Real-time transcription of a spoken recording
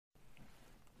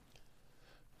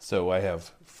So I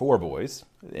have four boys,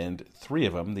 and three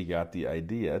of them, they got the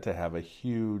idea to have a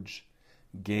huge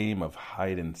game of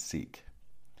hide and seek.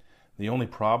 The only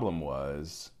problem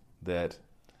was that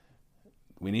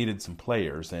we needed some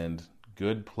players, and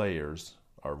good players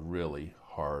are really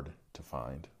hard to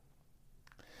find.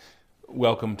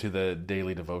 Welcome to the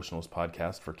Daily Devotionals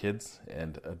podcast for kids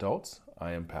and adults.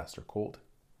 I am Pastor Colt.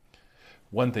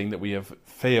 One thing that we have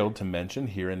failed to mention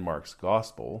here in Mark's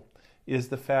Gospel is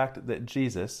the fact that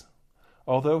Jesus,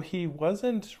 although he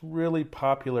wasn't really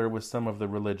popular with some of the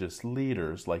religious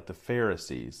leaders like the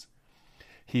Pharisees,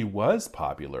 he was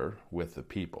popular with the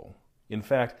people. In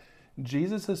fact,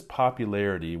 Jesus'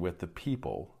 popularity with the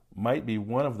people might be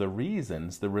one of the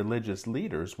reasons the religious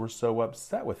leaders were so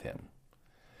upset with him.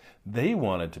 They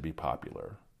wanted to be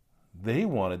popular. They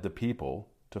wanted the people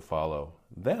to follow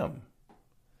them.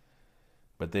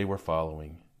 But they were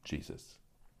following Jesus.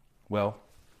 Well,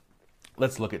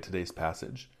 let's look at today's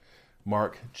passage.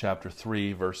 Mark chapter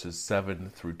 3, verses 7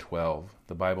 through 12.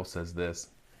 The Bible says this: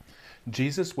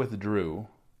 Jesus withdrew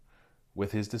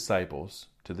with his disciples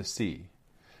to the sea,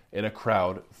 and a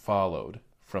crowd followed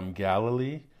from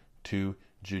Galilee to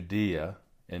Judea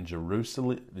and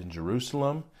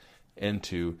Jerusalem and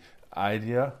to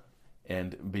Idea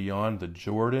and beyond the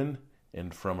Jordan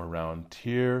and from around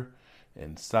Tyre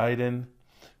and Sidon.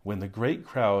 When the great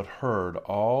crowd heard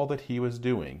all that he was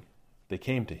doing, they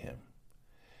came to him.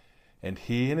 And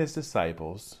he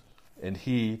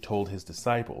told his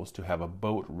disciples to have a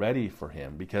boat ready for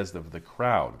him because of the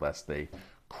crowd, lest they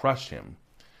crush him.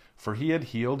 For he had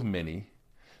healed many,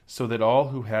 so that all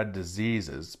who had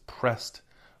diseases pressed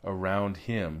around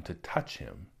him to touch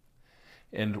him.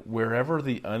 And wherever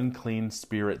the unclean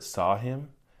spirits saw him,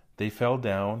 they fell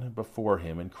down before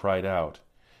him and cried out,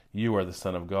 "You are the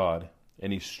Son of God."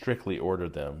 And he strictly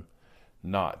ordered them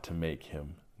not to make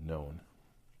him known.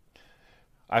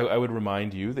 I would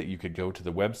remind you that you could go to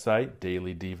the website,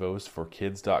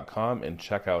 dailydevosforkids.com, and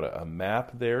check out a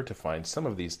map there to find some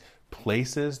of these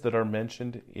places that are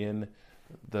mentioned in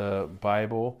the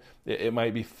Bible. It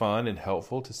might be fun and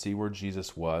helpful to see where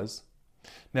Jesus was.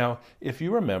 Now, if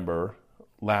you remember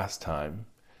last time,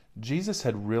 Jesus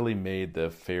had really made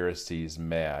the Pharisees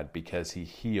mad because he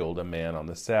healed a man on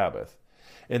the Sabbath.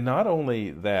 And not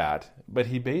only that, but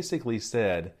he basically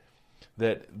said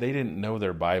that they didn't know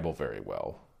their Bible very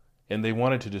well, and they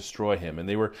wanted to destroy him, and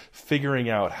they were figuring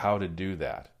out how to do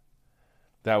that.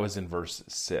 That was in verse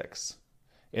 6.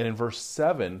 And in verse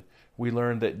 7, we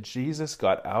learned that Jesus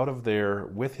got out of there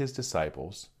with his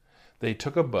disciples. They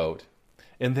took a boat,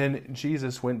 and then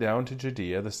Jesus went down to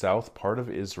Judea, the south part of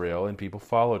Israel, and people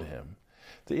followed him.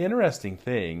 The interesting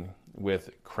thing with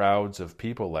crowds of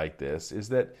people like this is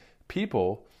that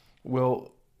people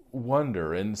will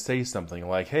wonder and say something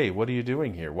like, "Hey, what are you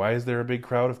doing here? Why is there a big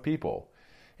crowd of people?"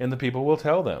 And the people will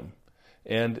tell them.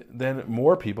 And then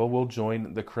more people will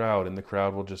join the crowd, and the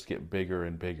crowd will just get bigger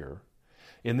and bigger.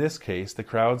 In this case, the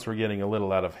crowds were getting a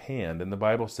little out of hand, and the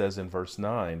Bible says in verse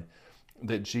 9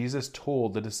 that Jesus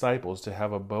told the disciples to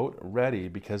have a boat ready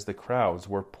because the crowds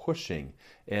were pushing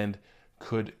and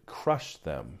could crush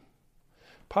them.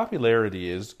 Popularity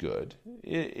is good.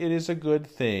 It is a good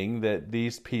thing that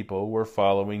these people were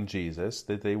following Jesus,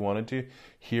 that they wanted to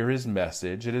hear his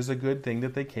message. It is a good thing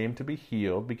that they came to be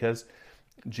healed because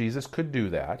Jesus could do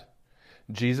that.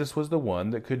 Jesus was the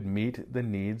one that could meet the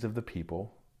needs of the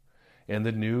people. And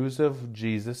the news of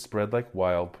Jesus spread like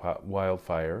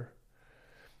wildfire.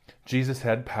 Jesus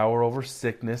had power over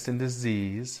sickness and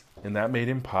disease, and that made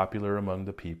him popular among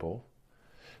the people.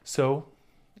 So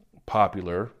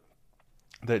popular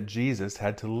that Jesus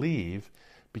had to leave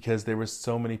because there were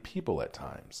so many people at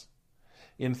times.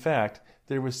 In fact,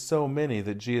 there were so many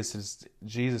that Jesus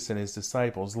and his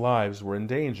disciples' lives were in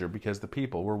danger because the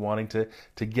people were wanting to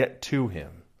get to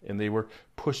him, and they were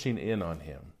pushing in on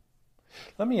him.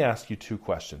 Let me ask you two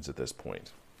questions at this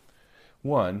point.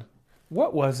 One,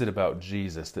 what was it about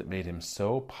Jesus that made him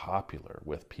so popular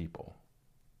with people?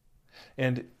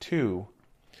 And two,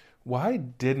 why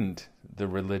didn't the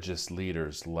religious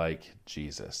leaders like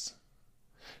Jesus?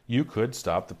 You could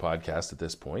stop the podcast at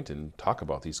this point and talk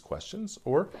about these questions,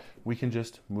 or we can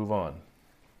just move on.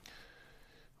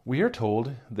 We are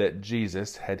told that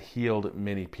Jesus had healed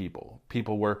many people.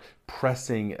 People were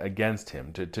pressing against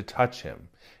him to touch him,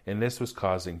 and this was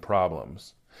causing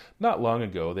problems. Not long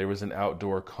ago, there was an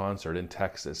outdoor concert in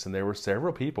Texas, and there were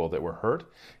several people that were hurt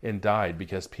and died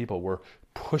because people were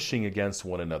pushing against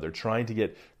one another, trying to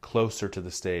get closer to the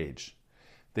stage.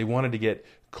 They wanted to get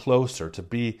closer, to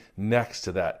be next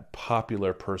to that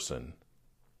popular person.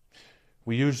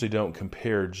 We usually don't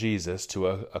compare Jesus to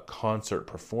a concert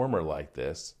performer like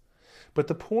this, but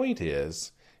the point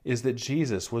is is that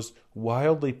Jesus was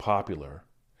wildly popular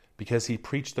because he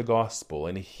preached the gospel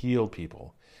and he healed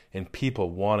people, and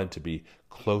people wanted to be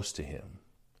close to him.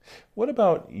 What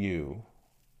about you?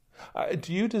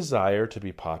 Do you desire to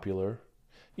be popular?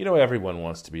 Everyone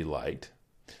wants to be liked.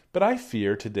 But I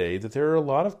fear today that there are a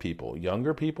lot of people,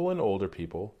 younger people and older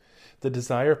people, that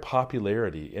desire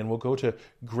popularity and will go to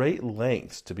great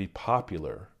lengths to be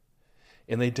popular.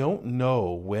 And they don't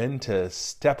know when to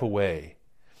step away.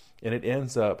 And it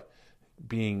ends up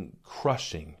being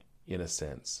crushing in a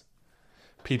sense.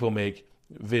 People make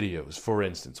videos, for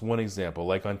instance, one example,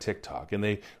 like on TikTok, and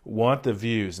they want the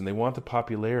views and they want the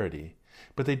popularity,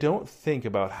 but they don't think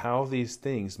about how these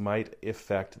things might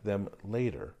affect them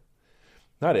later.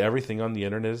 Not everything on the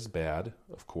internet is bad,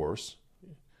 of course.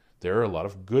 There are a lot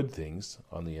of good things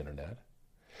on the internet.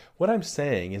 What I'm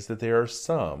saying is that there are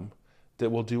some that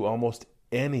will do almost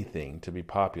anything to be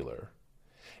popular,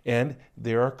 and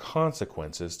there are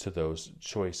consequences to those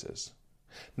choices.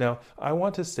 Now, I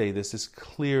want to say this as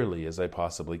clearly as I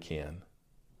possibly can.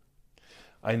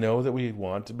 I know that we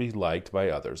want to be liked by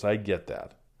others. I get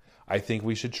that. I think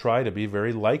we should try to be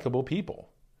very likable people.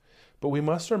 But we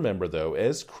must remember, though,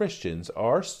 as Christians,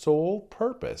 our sole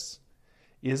purpose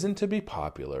isn't to be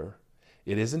popular.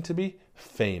 It isn't to be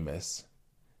famous.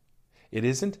 It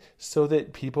isn't so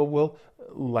that people will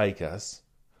like us.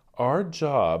 Our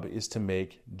job is to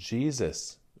make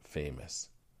Jesus famous.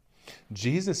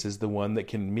 Jesus is the one that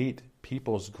can meet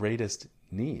people's greatest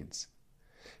needs.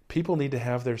 People need to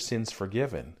have their sins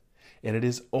forgiven, and it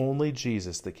is only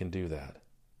Jesus that can do that.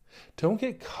 Don't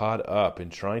get caught up in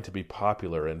trying to be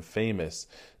popular and famous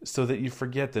so that you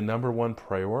forget the number one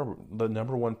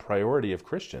priority of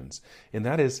Christians, and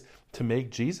that is to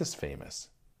make Jesus famous.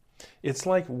 It's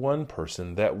like one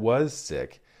person that was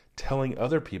sick telling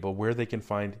other people where they can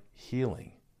find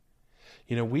healing.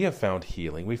 We have found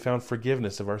healing. We found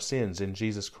forgiveness of our sins in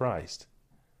Jesus Christ.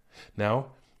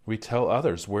 Now, we tell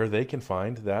others where they can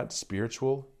find that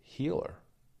spiritual healer.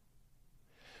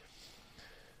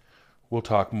 We'll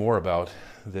talk more about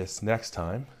this next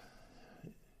time.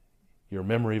 Your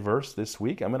memory verse this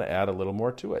week, I'm going to add a little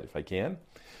more to it if I can.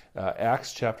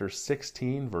 Acts chapter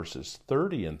 16, verses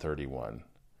 30 and 31.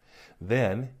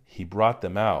 Then he brought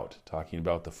them out, talking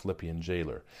about the Philippian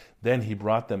jailer. Then he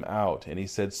brought them out, and he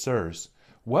said, Sirs,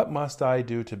 what must I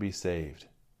do to be saved?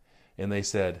 And they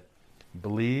said,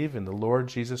 Believe in the Lord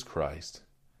Jesus Christ,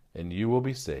 and you will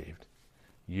be saved,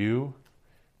 you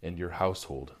and your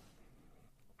household.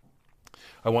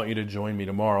 I want you to join me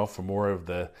tomorrow for more of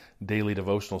the Daily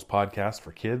Devotionals podcast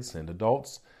for kids and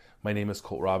adults. My name is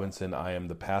Colt Robinson. I am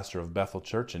the pastor of Bethel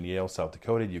Church in Yale, South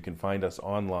Dakota. You can find us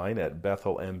online at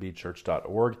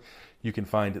bethelmbchurch.org. You can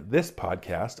find this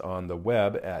podcast on the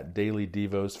web at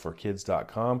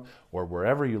dailydevosforkids.com or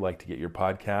wherever you like to get your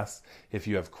podcasts. If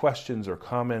you have questions or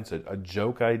comments, a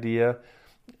joke idea,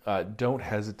 don't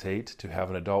hesitate to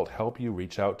have an adult help you.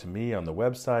 Reach out to me on the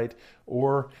website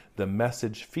or the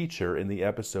message feature in the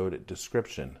episode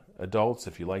description. Adults,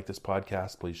 if you like this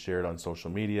podcast, please share it on social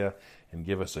media and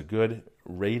give us a good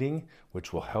rating,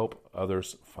 which will help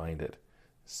others find it.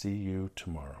 See you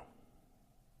tomorrow.